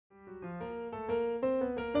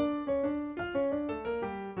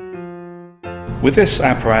With this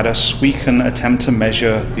apparatus, we can attempt to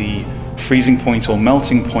measure the freezing point or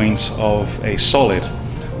melting point of a solid.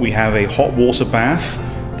 We have a hot water bath,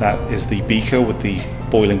 that is the beaker with the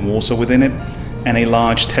boiling water within it, and a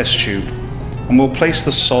large test tube. And we'll place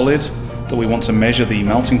the solid that we want to measure the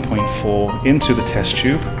melting point for into the test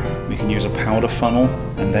tube. We can use a powder funnel,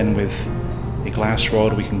 and then with a glass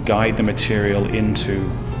rod we can guide the material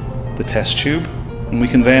into the test tube. And we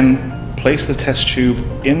can then place the test tube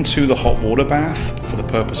into the hot water bath for the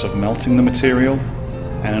purpose of melting the material.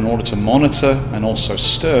 And in order to monitor and also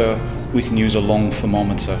stir, we can use a long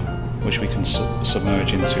thermometer, which we can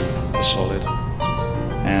submerge into the solid.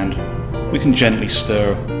 And we can gently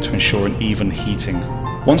stir to ensure an even heating.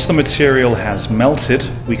 Once the material has melted,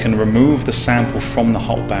 we can remove the sample from the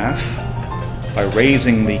hot bath by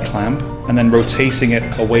raising the clamp and then rotating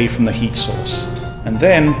it away from the heat source. And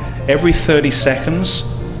then, every 30 seconds,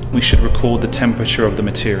 we should record the temperature of the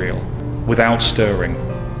material without stirring.